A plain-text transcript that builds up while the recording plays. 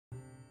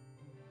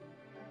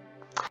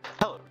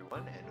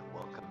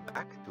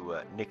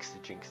Nick's the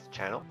Jinx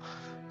channel.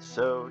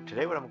 So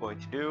today what I'm going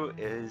to do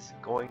is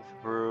going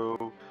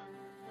through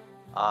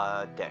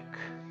a deck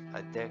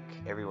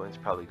everyone's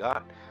probably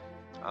got.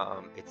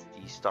 It's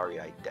the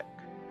Starry-Eyed deck.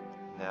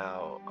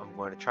 Now I'm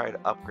going to try to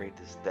upgrade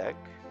this deck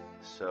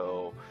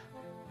so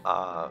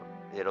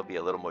it'll be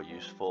a little more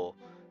useful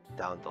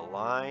down the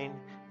line,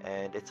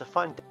 and it's a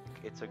fun deck.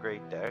 It's a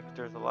great deck.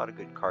 There's a lot of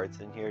good cards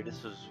in here.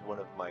 This was one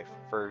of my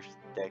first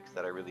decks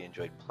that I really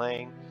enjoyed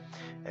playing,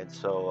 and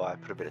so I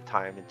put a bit of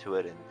time into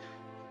it and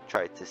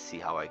tried to see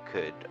how I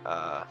could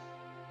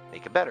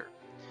make it better.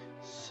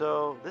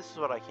 So this is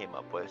what I came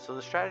up with. So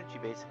the strategy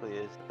basically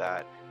is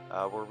that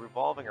we're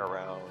revolving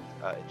around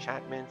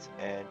enchantments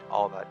and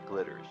all that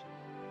glitters.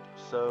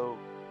 So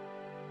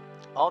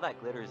all that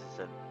glitters is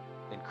an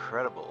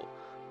incredible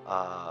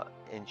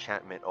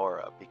enchantment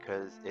aura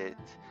because it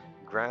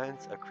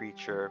grants a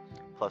creature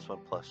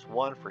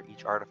 +1/+1 for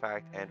each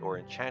artifact and or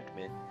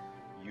enchantment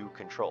you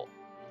control.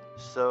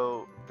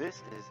 So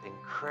this is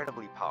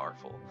incredibly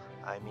powerful.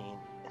 I mean,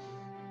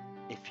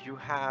 if you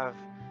have,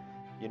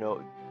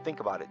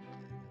 think about it,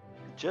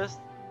 just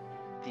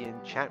the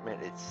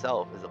enchantment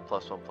itself is a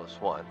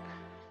 +1/+1.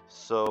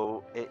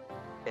 So it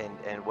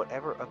and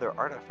whatever other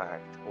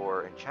artifact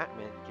or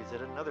enchantment gives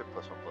it another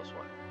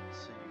 +1/+1.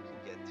 So you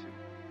can get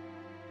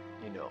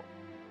to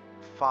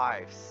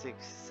 5,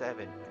 6,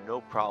 7,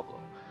 no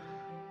problem.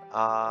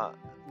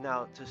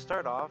 Now to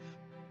start off,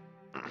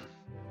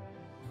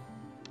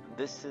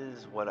 this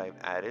is what I've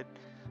added.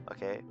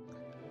 Okay,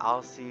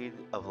 Seed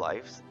of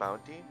Life's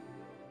bounty.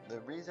 The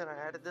reason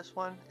I added this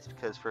one is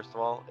because, first of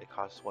all, it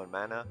costs 1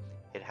 mana.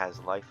 It has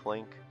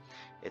lifelink.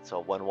 It's a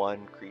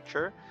 1/1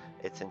 creature.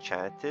 It's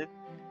enchanted,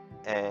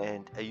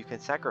 and you can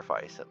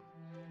sacrifice him.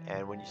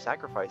 And when you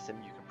sacrifice him,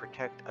 you can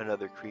protect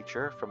another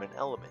creature from an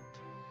element.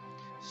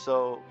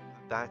 So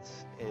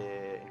that's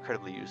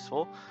incredibly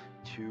useful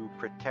to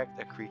protect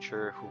a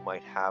creature who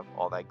might have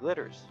all that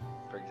glitters,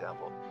 for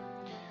example.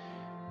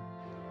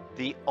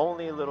 The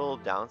only little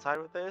downside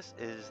with this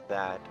is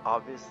that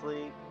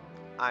obviously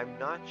I'm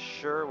not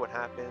sure what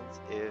happens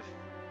if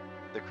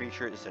the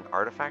creature is an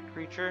artifact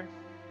creature.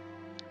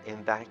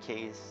 In that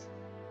case,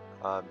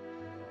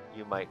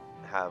 you might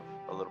have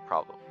a little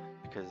problem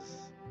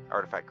because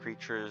artifact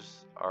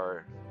creatures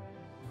are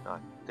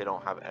they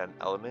don't have an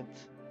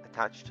element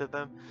attached to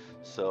them.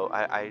 So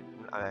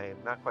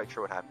I'm not quite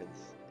sure what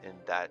happens in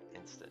that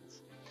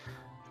instance.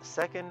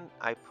 Second,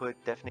 I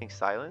put Deafening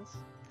Silence.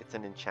 It's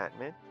an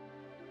enchantment.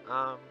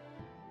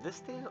 This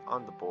stays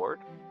on the board.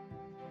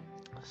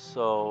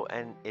 So,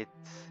 and it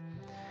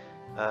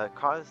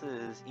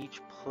causes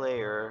each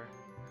player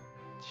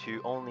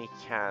to only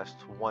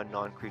cast 1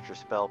 non-creature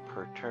spell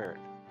per turn.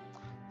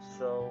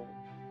 So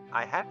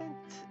I haven't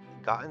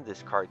gotten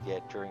this card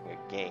yet during a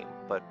game,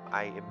 but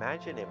I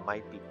imagine it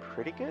might be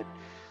pretty good.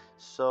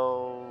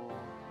 So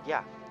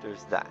yeah,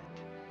 there's that.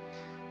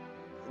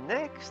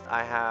 Next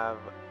I have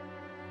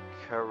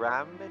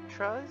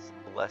Karamitra's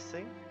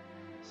Blessing.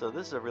 So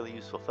this is a really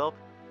useful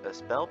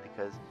spell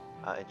because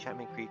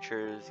enchantment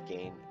creatures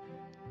gain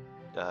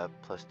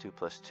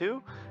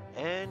 +2/+2,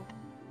 and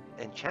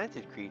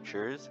enchanted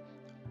creatures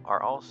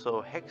are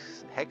also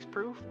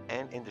hexproof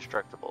and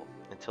indestructible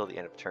until the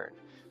end of turn.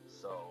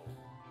 So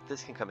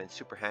this can come in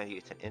super handy.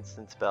 It's an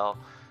instant spell.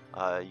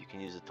 You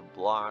can use it to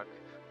block,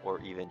 or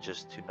even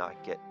just to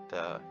not get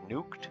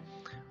nuked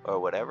or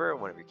whatever.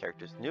 One of your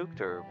characters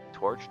nuked or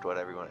torched,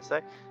 whatever you want to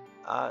say.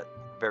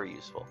 Very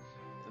useful.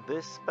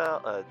 This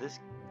spell, this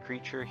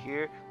creature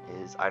here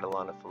is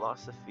Eidolon of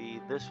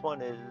Philosophy. This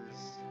one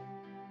is,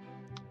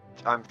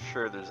 I'm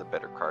sure there's a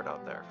better card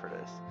out there for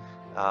this.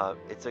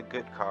 It's a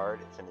good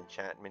card. It's an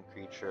enchantment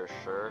creature,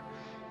 sure,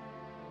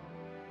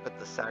 but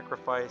the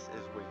sacrifice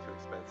is way too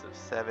expensive.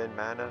 7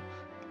 mana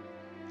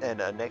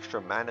and an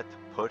extra mana to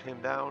put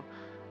him down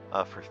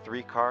for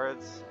 3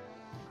 cards.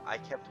 I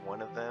kept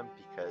one of them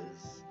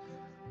because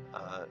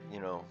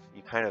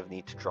you kind of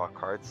need to draw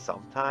cards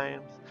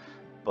sometimes.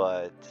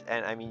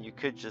 And I mean, you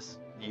could just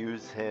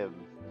use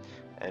him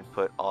and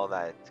put all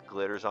that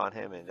glitters on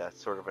him, and that's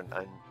sort of an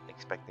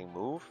unexpected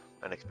move.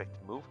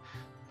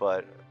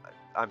 But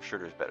I'm sure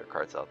there's better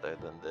cards out there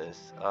than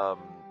this.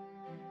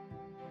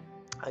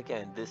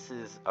 Again, this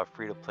is a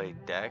free-to-play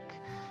deck.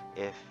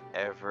 If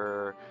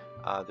ever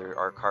there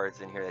are cards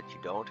in here that you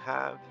don't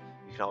have,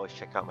 you can always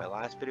check out my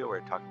last video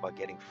where I talk about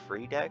getting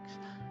free decks,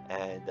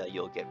 and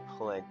you'll get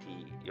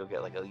plenty. You'll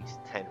get like at least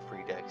 10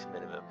 free decks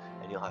minimum,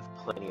 and you'll have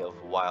plenty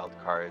of wild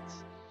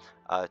cards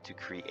to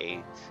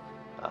create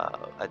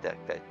a deck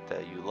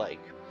that you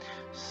like.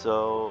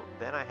 So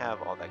then I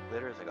have all that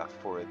glitters. I got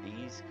 4 of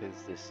these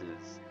because this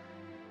is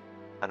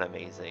an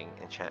amazing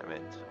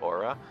enchantment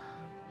aura.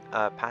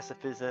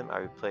 Pacifism, I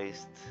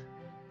replaced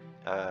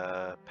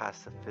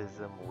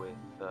Pacifism with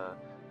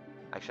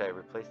actually I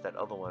replaced that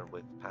other one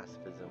with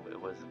Pacifism.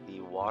 It was the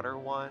water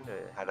one.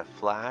 It had a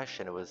flash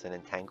and it was an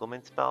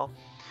entanglement spell.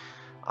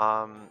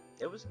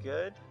 It was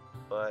good,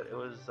 but it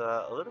was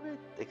a little bit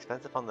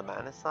expensive on the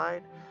mana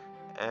side,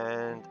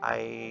 and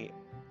I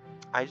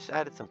just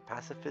added some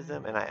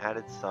Pacifism and I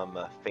added some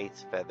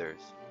Fate's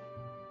Feathers.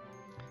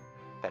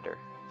 feather.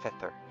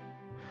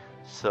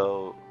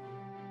 So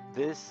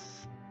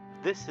this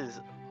this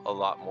is a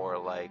lot more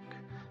like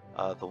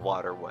the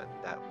water one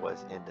that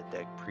was in the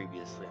deck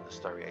previously in the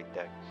Starry-Eyed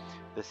deck.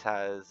 This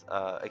has,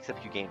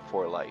 except you gain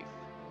 4 life.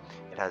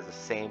 It has the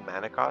same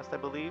mana cost, I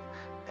believe,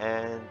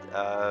 and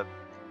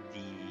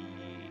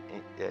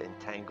the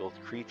entangled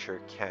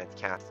creature can't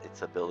cast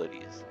its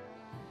abilities.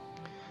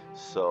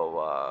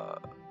 So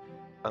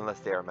unless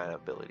they are mana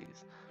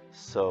abilities.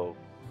 So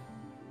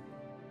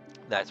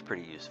that's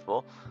pretty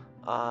useful.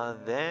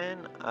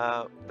 Then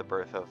the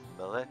Birth of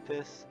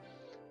Meletis,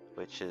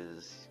 which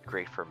is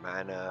great for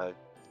mana,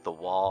 the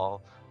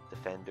wall,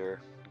 defender,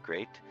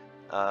 great.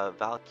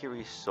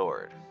 Valkyrie's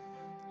Sword.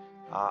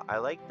 I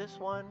like this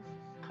one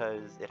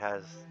because it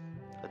has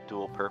a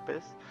dual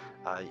purpose.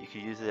 You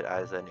could use it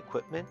as an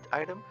equipment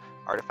item,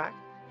 artifact,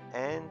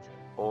 and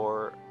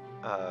or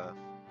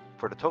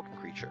for the token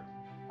creature,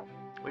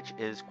 which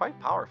is quite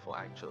powerful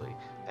actually.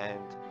 And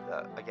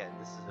again,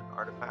 this is an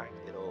artifact.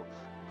 It'll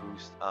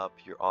boost up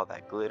your All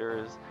That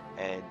Glitters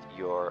and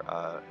your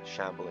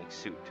Shambling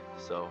Suit.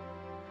 So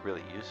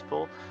really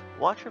useful.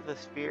 Watcher of the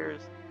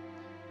Spheres.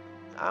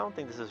 I don't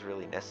think this is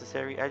really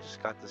necessary. I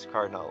just got this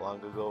card not long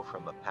ago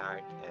from a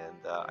pack,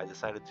 and I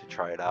decided to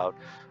try it out.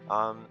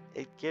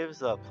 It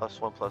gives a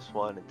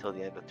 +1/+1 until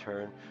the end of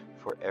turn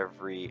for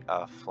every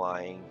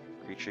flying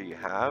creature you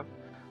have.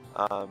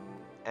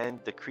 And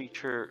the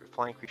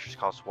flying creatures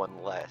cost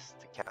 1 less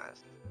to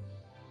cast.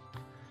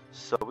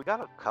 So we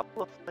got a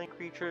couple of flying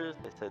creatures.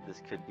 They said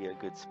this could be a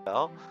good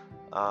spell.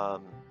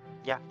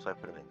 Yeah, so I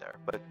put them in there,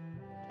 but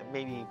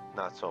maybe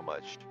not so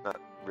much. Not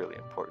really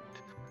important.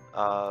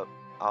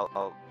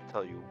 I'll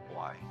tell you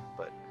why.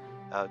 But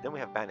then we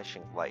have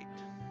Banishing Light.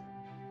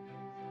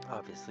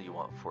 Obviously, you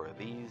want 4 of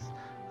these.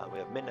 We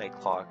have Midnight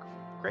Clock.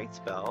 Great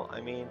spell. I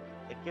mean,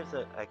 it gives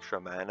it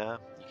extra mana.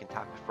 You can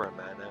tap it for a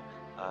mana.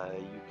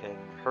 You can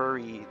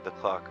hurry the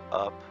clock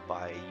up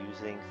by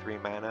using 3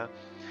 mana.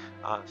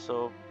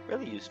 So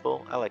really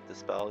useful. I like the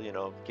spell. You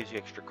know, gives you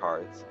extra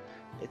cards.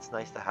 It's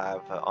nice to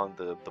have on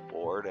the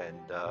board,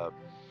 and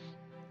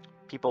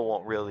people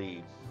won't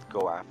really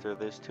go after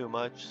this too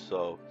much.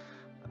 So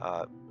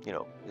you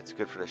know, it's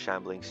good for the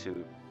Shambling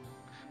Suit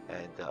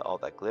and All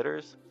That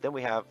Glitters. Then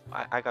we have,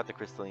 I got the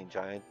Crystalline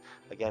Giant,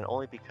 again,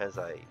 only because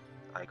I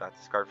got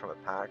this card from a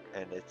pack,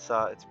 and it's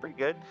pretty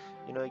good.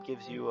 You know, it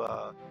gives you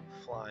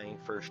flying,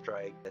 first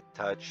strike, a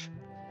touch.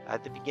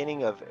 At the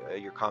beginning of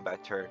your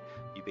combat turn,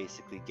 you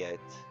basically get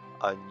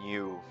a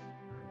new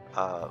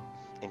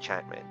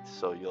enchantment.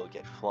 So you'll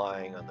get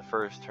flying on the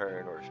first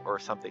turn or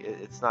something.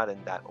 It's not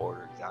in that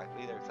order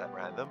exactly, there's that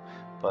random,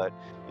 but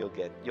you'll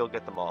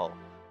get them all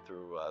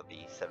through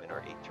the 7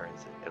 or 8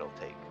 turns it'll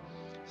take.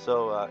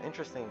 So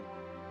interesting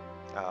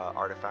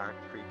artifact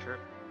creature.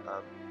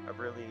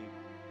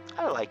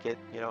 I like it.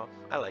 You know,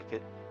 I like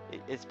it,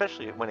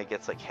 especially when it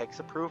gets like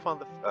hexproof on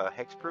the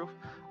hexproof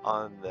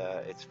on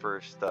its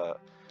first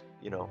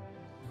you know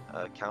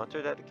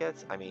counter that it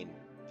gets. I mean,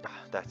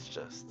 that's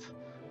just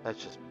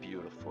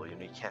beautiful. You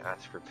know, you can't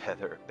ask for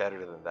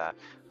better than that.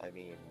 I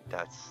mean,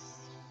 that's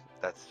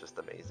just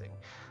amazing.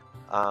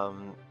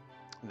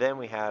 Then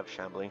we have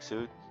Shambling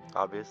Suit.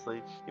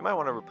 Obviously, you might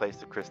want to replace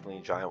the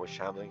Crystalline Giant with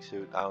Shambling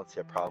Suit. I don't see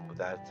a problem with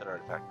that. It's an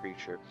artifact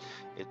creature.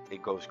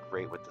 It goes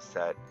great with the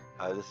set.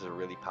 This is a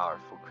really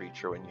powerful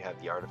creature when you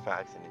have the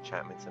artifacts and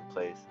enchantments in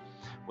place,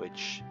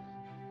 which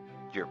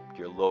you're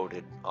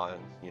loaded on,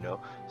 you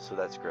know, so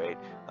that's great.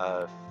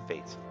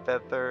 Fate's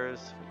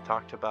Feathers, we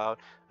talked about.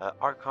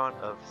 Archon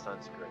of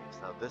Sun's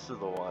Grace. Now this is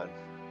the one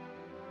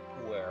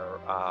where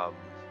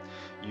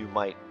you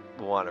might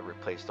want to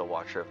replace the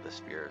Watcher of the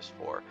Spheres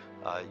for.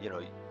 You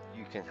know,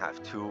 you can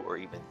have 2 or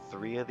even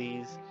 3 of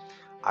these.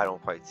 I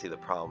don't quite see the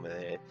problem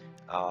in it.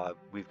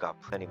 We've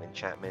got plenty of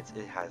enchantments.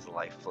 It has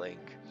lifelink.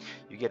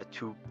 You get a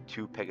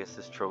 2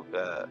 Pegasus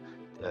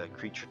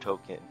creature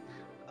token.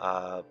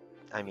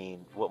 I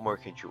mean, what more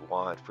could you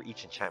want? For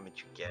each enchantment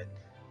you get,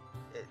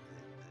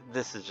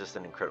 this is just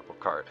an incredible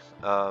card.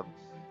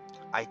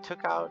 I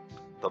took out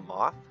the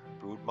Moth,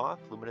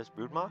 Luminous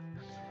Broodmoth,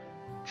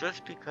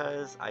 just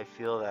because I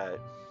feel that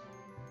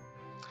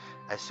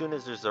as soon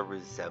as there's a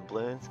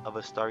resemblance of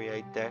a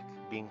Starry-Eyed deck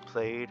being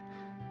played,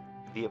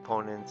 the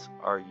opponents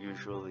are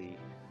usually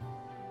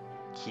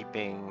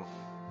keeping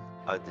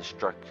a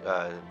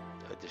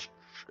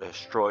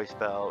destroy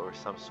spell or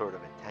some sort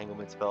of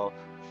entanglement spell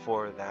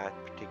for that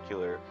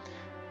particular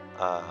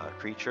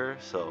creature.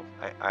 So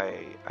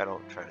I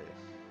don't try to.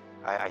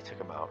 I took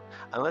them out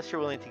unless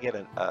you're willing to get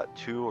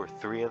 2 or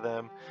 3 of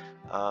them.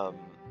 I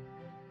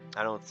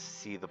don't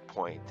see the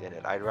point in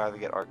it. I'd rather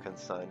get Archon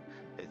Sun.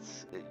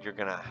 You're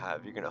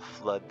gonna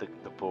flood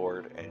the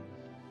board and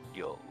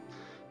you'll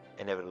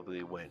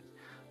inevitably win.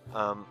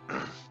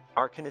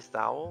 Arcanist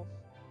Owl,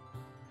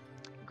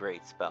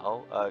 great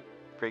spell,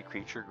 great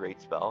creature, great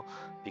spell,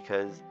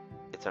 because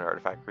it's an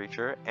artifact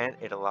creature and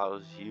it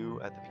allows you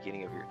at the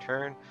beginning of your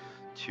turn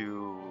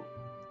to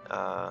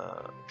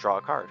draw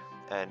a card,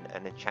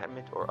 an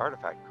enchantment or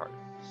artifact card.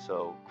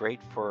 So great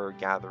for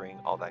gathering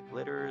All That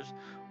Glitters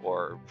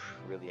or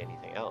really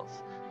anything else.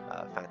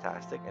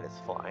 fantastic, and it's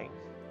flying.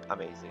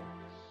 Amazing.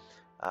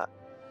 Uh,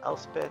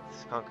 Elspeth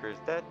conquers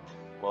death.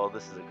 Well,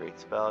 this is a great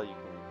spell. You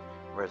can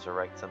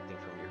resurrect something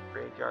from your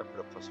graveyard,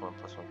 put a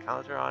 +1/+1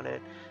 counter on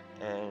it,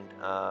 and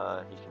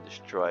you can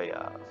destroy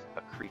a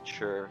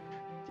creature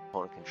the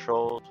opponent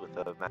controls with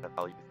a mana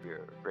value 3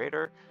 or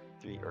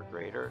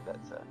greater.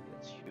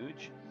 That's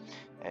huge,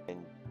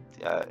 and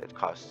it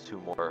costs 2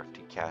 more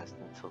to cast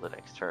until the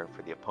next turn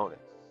for the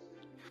opponent.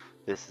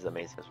 This is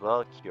amazing as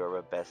well.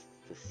 Kiora Best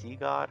the Sea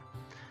God,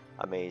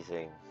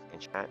 amazing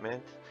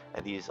enchantment,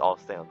 and these all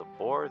stay on the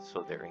board,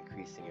 so they're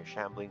increasing your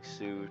shambling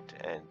suit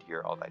and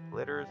your all that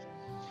glitters.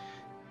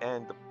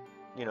 And the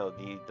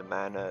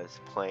mana is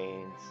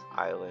plains,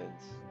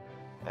 islands,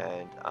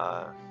 and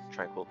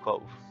tranquil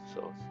cove.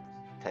 So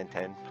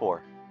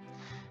 10-10-4.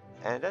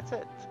 And that's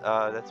it.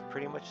 That's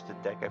pretty much the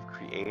deck I've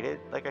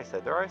created. Like I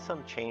said, there are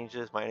some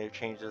changes, minor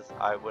changes.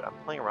 I'm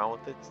playing around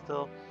with it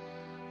still,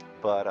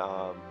 but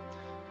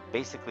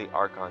basically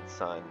Archon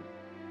Sun.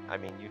 I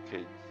mean, you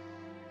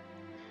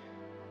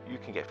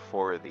can get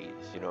 4 of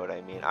these. You know what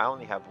I mean? I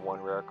only have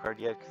 1 rare card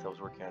yet because I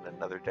was working on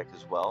another deck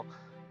as well.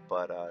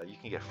 But you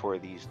can get 4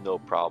 of these, no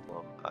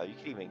problem. You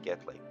can even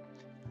get like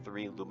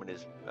 3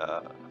 luminous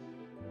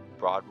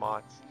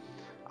Broadmots.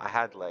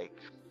 I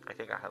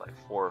think I had like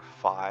 4 or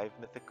 5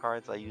 mythic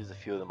cards. I used a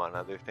few of them on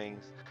other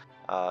things.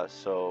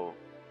 So,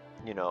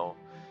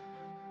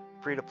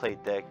 free to play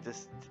deck.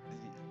 This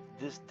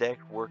deck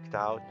worked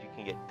out. You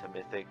can get to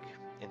mythic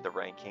in the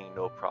ranking,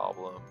 no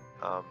problem.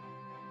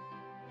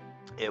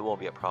 It won't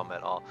be a problem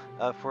at all.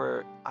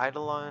 For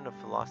Eidolon of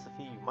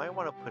Philosophy, you might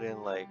want to put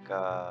in like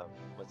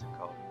what's it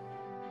called?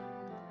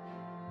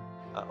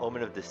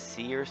 Omen of the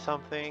Sea or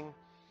something.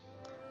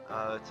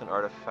 It's an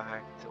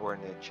artifact or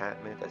an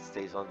enchantment that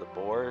stays on the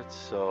board,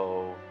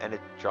 and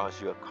it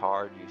draws you a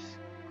card. You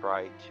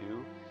scry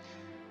 2.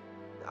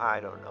 I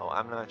don't know.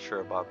 I'm not sure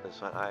about this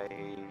one. I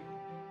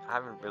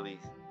haven't really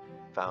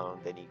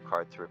found any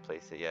card to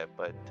replace it yet,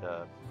 but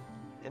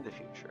in the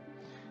future.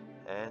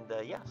 And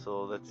yeah,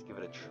 so let's give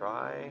it a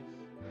try.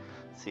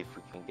 See if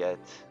we can get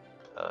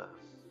a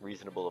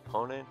reasonable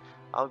opponent.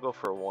 I'll go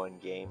for 1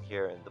 game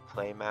here in the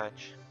play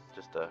match,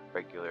 just a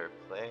regular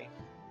play,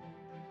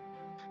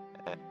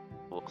 and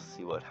we'll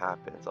see what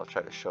happens. I'll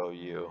try to show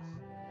you.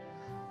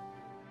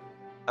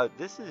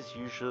 This is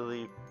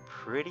usually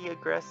pretty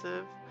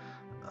aggressive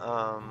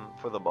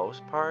for the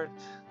most part.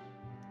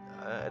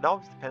 It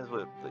always depends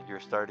with your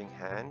starting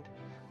hand,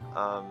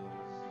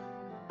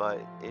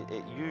 but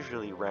it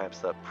usually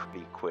ramps up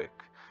pretty quick.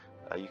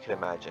 You can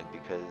imagine,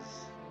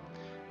 because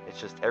it's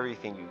just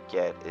everything you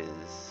get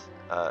is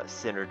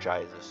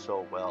synergizes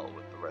so well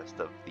with the rest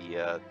of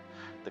the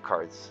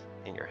cards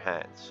in your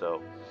hand.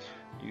 So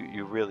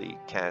you really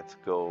can't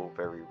go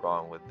very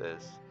wrong with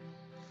this.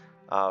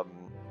 I'd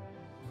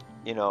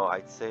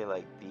say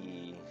like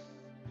the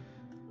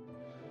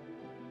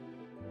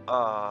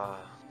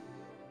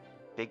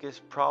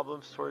biggest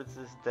problems towards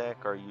this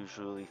deck are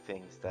usually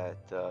things that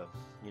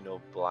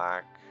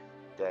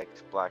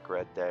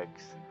black-red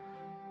decks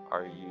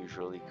are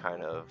usually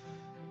kind of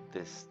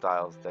this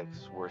style's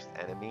deck's worst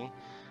enemy,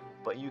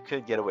 but you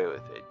could get away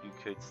with it. You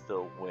could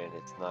still win.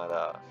 It's not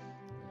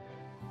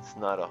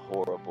a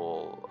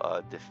horrible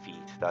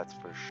defeat, that's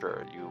for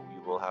sure. You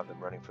will have them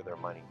running for their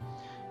money.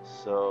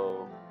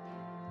 So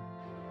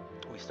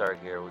we start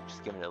here. We're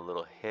just giving it a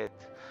little hit.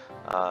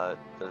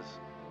 Does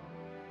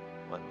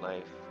 1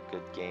 life.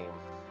 Good game.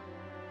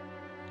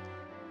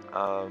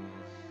 I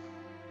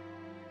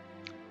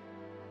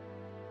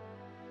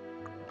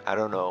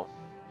don't know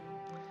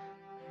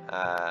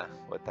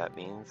what that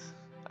means.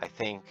 I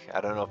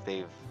don't know if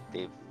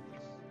they've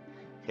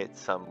hit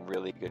some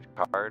really good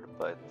card,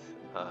 but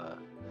I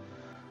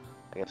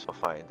guess we'll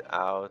find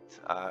out.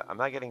 I'm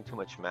not getting too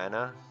much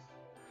mana,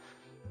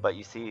 but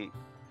you see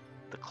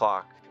the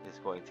clock is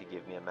going to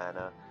give me a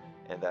mana,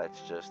 and that's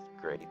just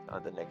great.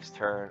 On the next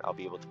turn, I'll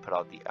be able to put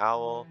out the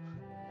owl.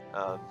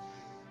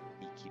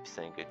 He keeps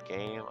saying good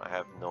game. I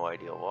have no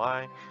idea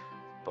why,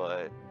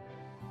 but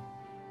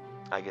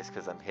I guess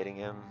because I'm hitting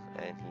him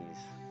and he's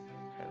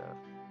kind of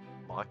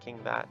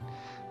mocking that.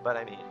 But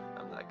I mean,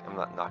 I'm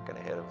not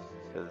gonna hit him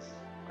because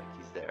like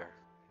he's there,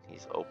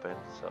 he's open.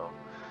 So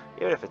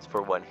even if it's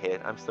for 1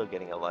 hit, I'm still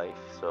getting a life.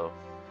 So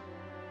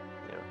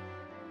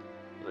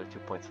another 2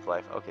 points of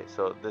life. Okay,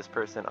 so this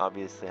person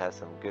obviously has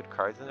some good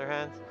cards in their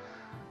hands.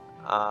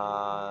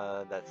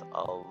 That's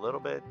a little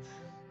bit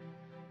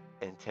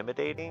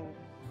intimidating.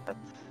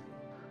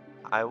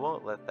 I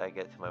won't let that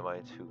get to my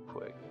mind too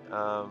quick.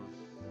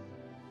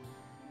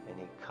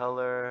 Any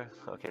color?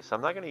 Okay, so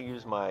I'm not going to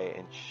use my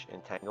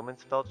entanglement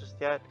spell just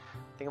yet.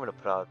 I think I'm going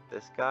to put out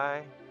this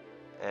guy,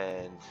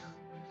 and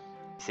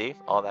see,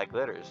 all that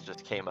glitters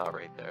just came out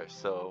right there.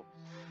 So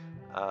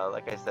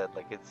like I said,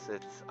 like it's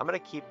I'm going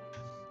to keep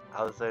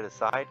Alizard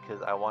aside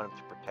because I want him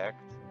to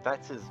protect.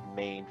 That's his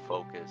main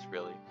focus,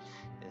 really,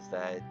 is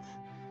that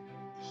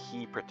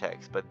he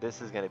protects. But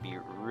this is going to be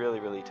really,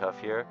 really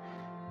tough here,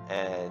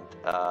 and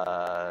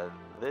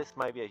this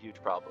might be a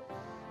huge problem.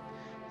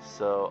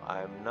 So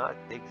I'm not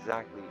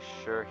exactly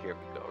sure. Here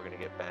we go. We're gonna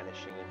get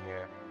banishing in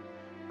here.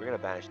 We're gonna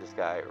banish this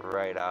guy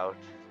right out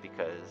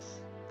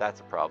because that's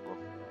a problem.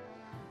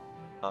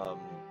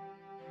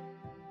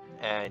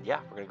 And yeah,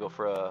 we're gonna go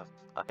for a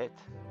hit.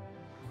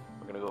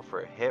 We're gonna go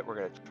for a hit. We're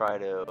gonna try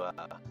to.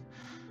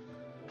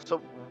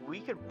 So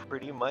we can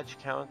pretty much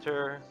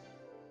counter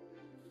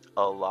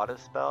a lot of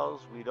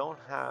spells. We don't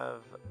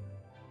have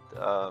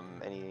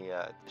any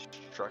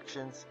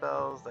destruction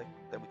spells that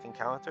we can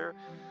counter.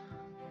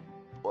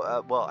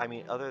 Well, I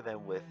mean, other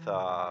than with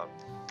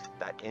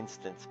that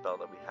instant spell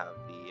that we have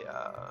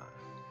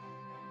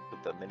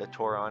with the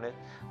Minotaur on it,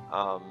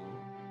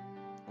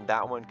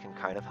 that one can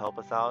kind of help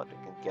us out. It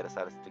can get us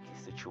out of sticky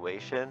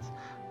situations,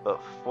 but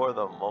for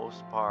the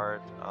most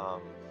part,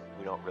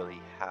 we don't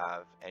really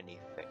have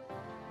anything.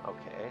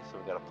 Okay, so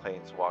we got a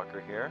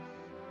Planeswalker here.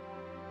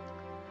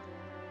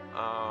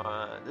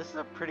 This is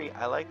a pretty.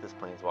 I like this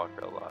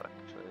Planeswalker a lot.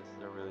 Actually, this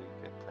is a really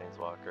good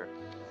Planeswalker.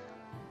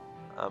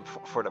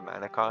 For the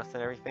mana cost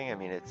and everything, I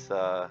mean, it's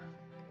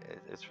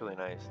really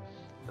nice.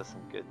 It does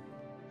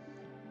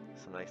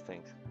some nice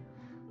things.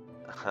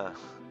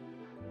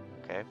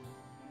 Okay.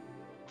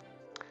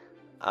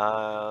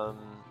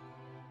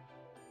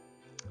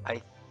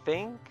 I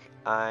think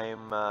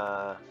I'm.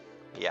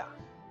 Yeah.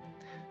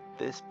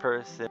 This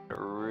person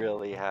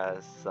really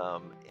has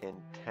some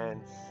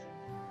intense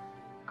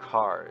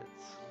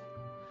cards.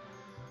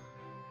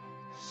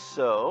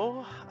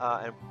 So,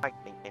 and I'm not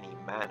getting any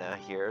mana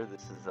here.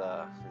 This is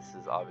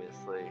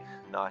obviously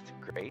not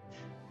great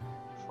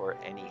for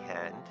any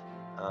hand.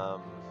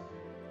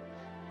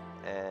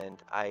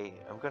 And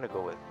I'm gonna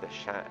go with the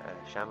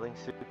Shambling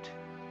Suit.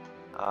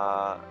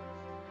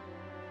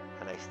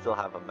 And I still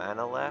have a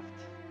mana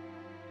left,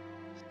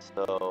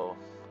 so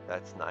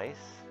that's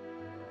nice.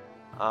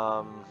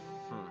 I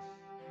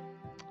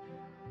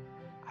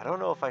don't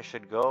know if I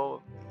should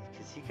go,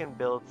 because he can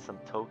build some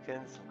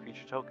tokens, some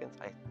creature tokens.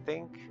 I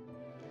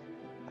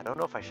don't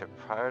know if I should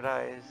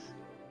prioritize.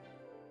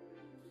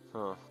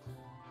 I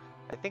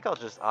think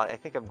I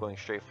think I'm going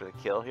straight for the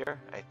kill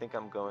here. I think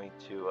I'm going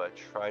to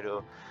try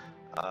to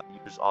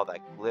use all that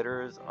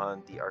glitters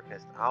on the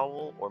Arcanist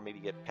Owl, or maybe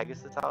get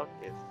Pegasus out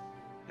if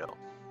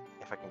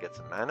I can get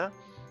some mana,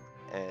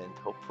 and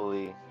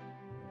hopefully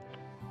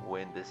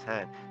win this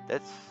hand.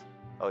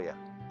 Oh yeah,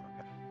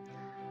 okay.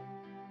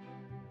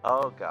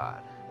 Oh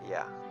god,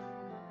 yeah.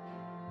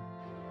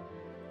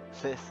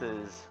 This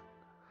is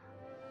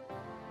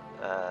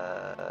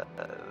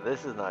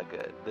not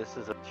good. This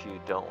is what you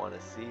don't want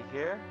to see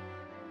here.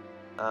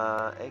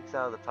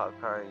 Exile the top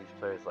card of each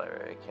player's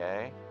library.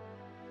 Okay.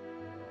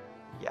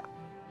 Yeah.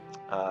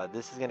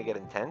 This is gonna get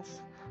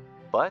intense,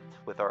 but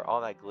with our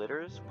all that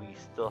glitters, we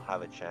still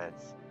have a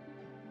chance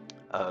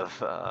of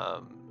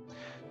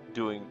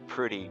doing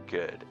pretty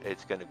good.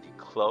 It's gonna be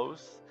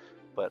close,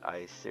 but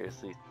I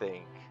seriously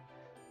think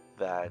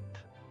that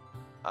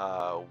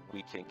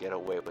we can get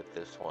away with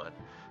this one.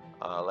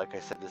 Like I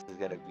said, this is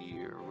gonna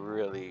be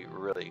really,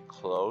 really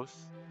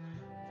close,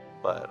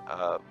 but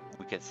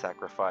we can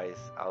sacrifice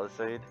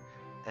Alizade,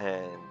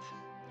 and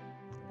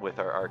with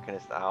our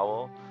Arcanist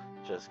Owl,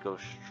 just go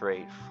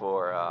straight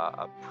for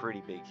a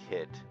pretty big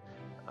hit.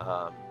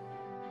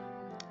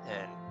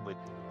 And with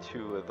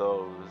 2 of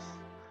those,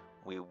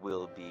 we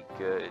will be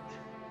good.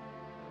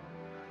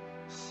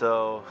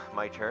 So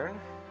my turn.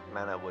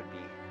 Mana would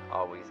be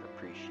always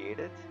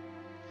appreciated.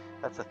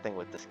 That's the thing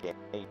with this game.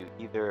 You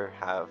either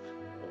have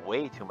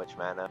way too much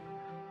mana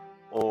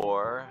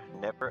or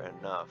never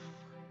enough.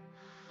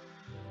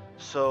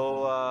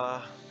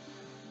 So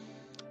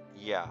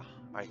yeah,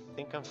 I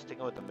think I'm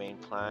sticking with the main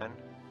plan.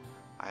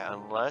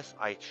 Unless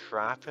I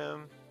trap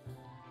him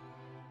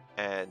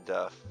and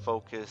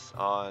focus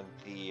on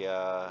the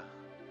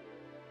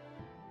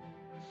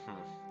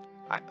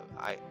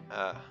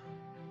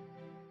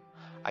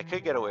I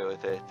could get away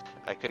with it.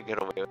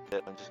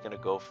 I'm just gonna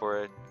go for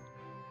it.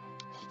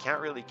 He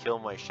can't really kill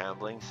my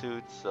Shambling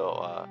Suit,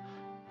 so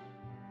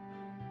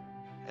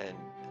and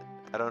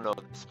I don't know,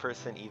 this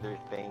person either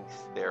thinks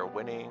they're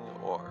winning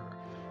or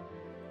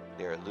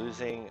they're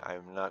losing.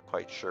 I'm not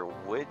quite sure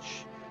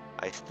which.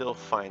 I still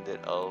find it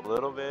a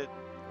little bit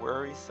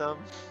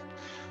worrisome,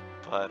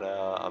 but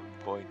I'm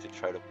going to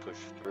try to push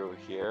through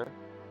here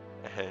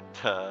and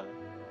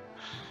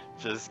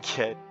just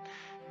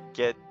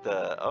get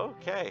the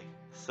okay.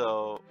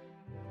 So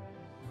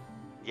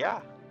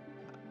yeah,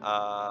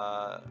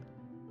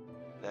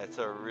 that's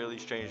a really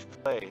strange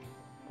play.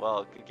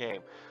 Well, good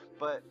game,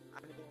 but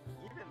I mean,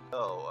 even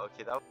though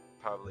okay, that was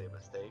probably a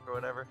mistake or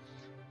whatever,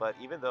 but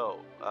even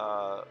though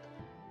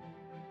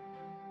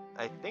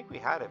I think we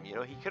had him.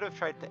 He could have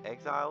tried to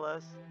exile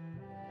us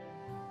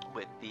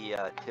with the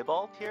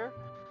Tybalt here.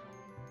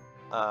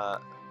 Oh,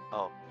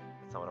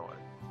 that's not what I wanted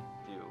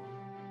to do,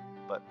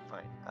 but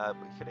fine.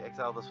 We could have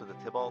exiled us with the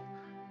Tybalt,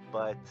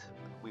 but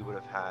we would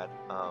have had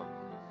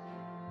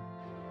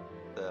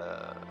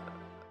the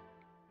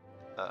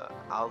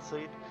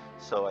Alcide,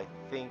 so I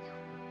think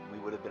we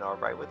would have been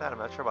alright with that. I'm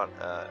not sure about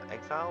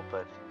exile,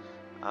 but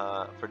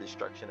for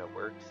destruction it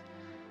works.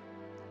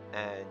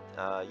 And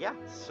yeah,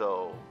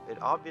 so it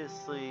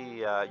obviously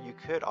you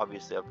could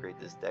obviously upgrade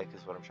this deck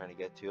is what I'm trying to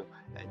get to,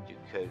 and you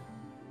could,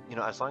 you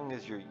know, as long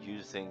as you're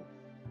using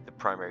the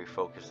primary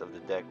focus of the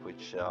deck,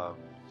 which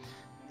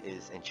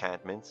is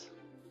enchantments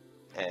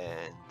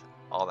and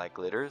all that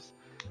glitters,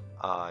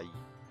 uh,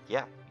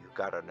 yeah, you've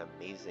got an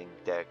amazing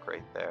deck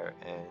right there.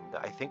 And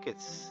I think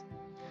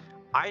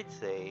I'd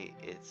say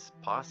it's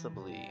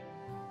possibly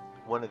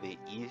one of the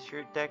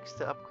easier decks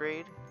to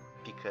upgrade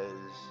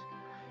because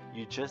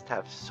you just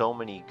have so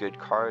many good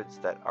cards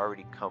that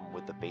already come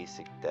with the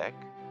basic deck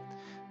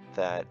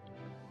that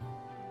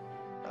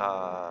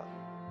uh,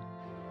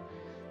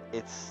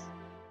 it's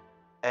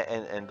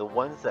and the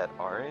ones that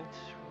aren't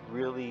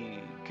really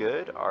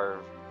good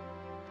are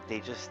they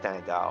just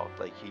stand out.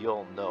 Like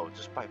you'll know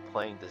just by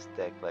playing this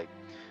deck like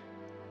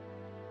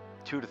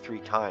 2 to 3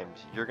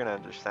 times, you're gonna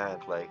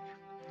understand like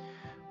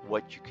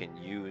what you can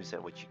use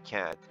and what you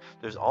can't.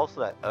 There's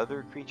also that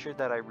other creature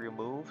that I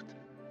removed.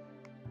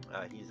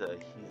 He's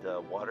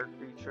a water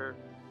creature,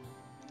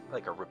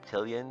 like a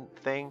reptilian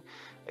thing.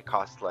 It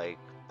costs like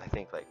I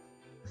think like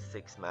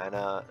 6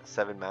 mana,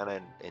 7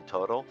 mana in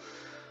total.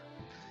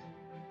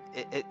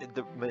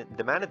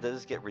 The mana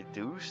does get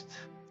reduced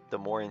the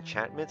more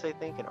enchantments I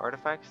think and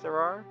artifacts there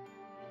are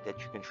that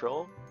you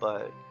control,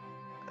 but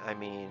I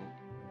mean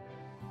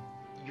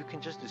you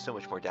can just do so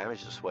much more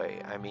damage this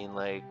way. I mean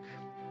like,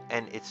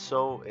 and it's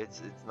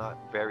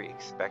not very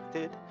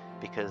expected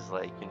because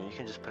like you know you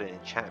can just put an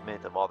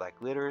enchantment of all that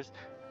glitters,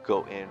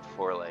 go in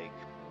for like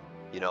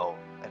you know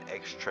an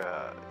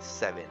extra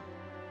 7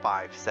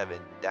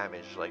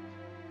 damage like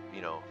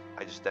you know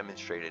I just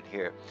demonstrated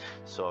here.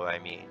 So I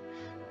mean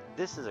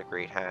this is a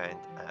great hand.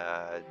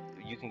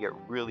 You can get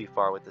really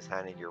far with this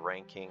hand in your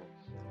ranking.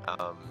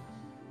 Um,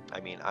 I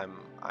mean,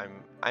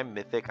 I'm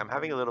mythic. I'm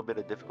having a little bit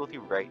of difficulty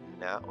right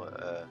now.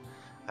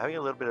 Having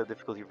a little bit of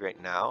difficulty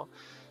right now.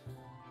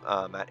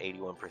 At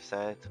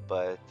 81%,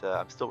 but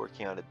I'm still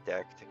working on a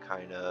deck to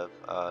kind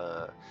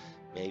of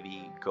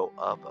maybe go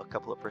up a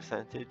couple of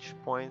percentage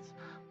points.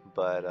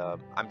 But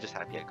I'm just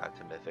happy I got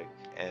to Mythic,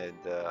 and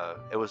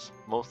it was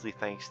mostly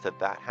thanks to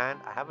that hand.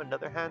 I have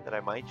another hand that I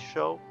might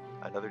show,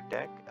 another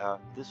deck.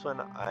 This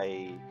one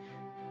I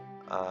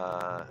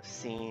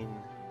seen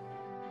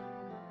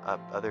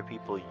other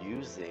people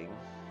using.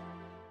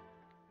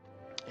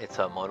 It's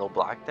a mono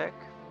black deck.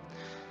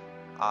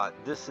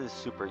 This is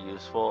super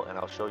useful, and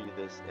I'll show you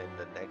this in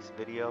the next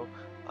video.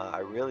 I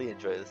really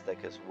enjoy this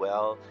deck as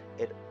well.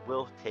 It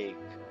will take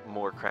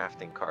more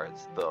crafting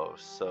cards though,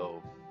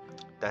 so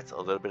that's a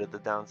little bit of the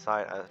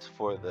downside. As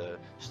for the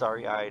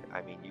Starry-Eyed,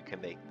 I mean, you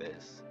can make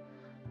this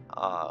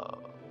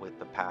with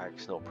the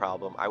packs, no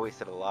problem. I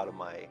wasted a lot of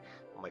my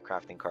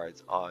crafting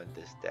cards on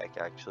this deck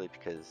actually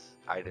because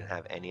I didn't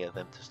have any of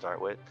them to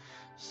start with.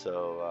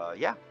 So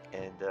yeah,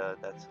 and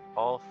that's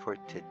all for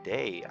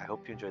today. I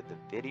hope you enjoyed the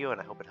video,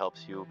 and I hope it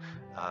helps you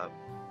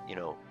you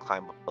know,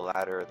 climb up the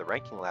ladder, the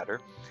ranking ladder.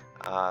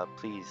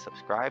 Please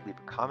subscribe, leave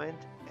a comment,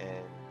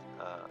 and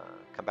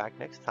come back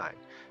next time.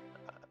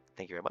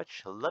 Thank you very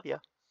much. Love ya.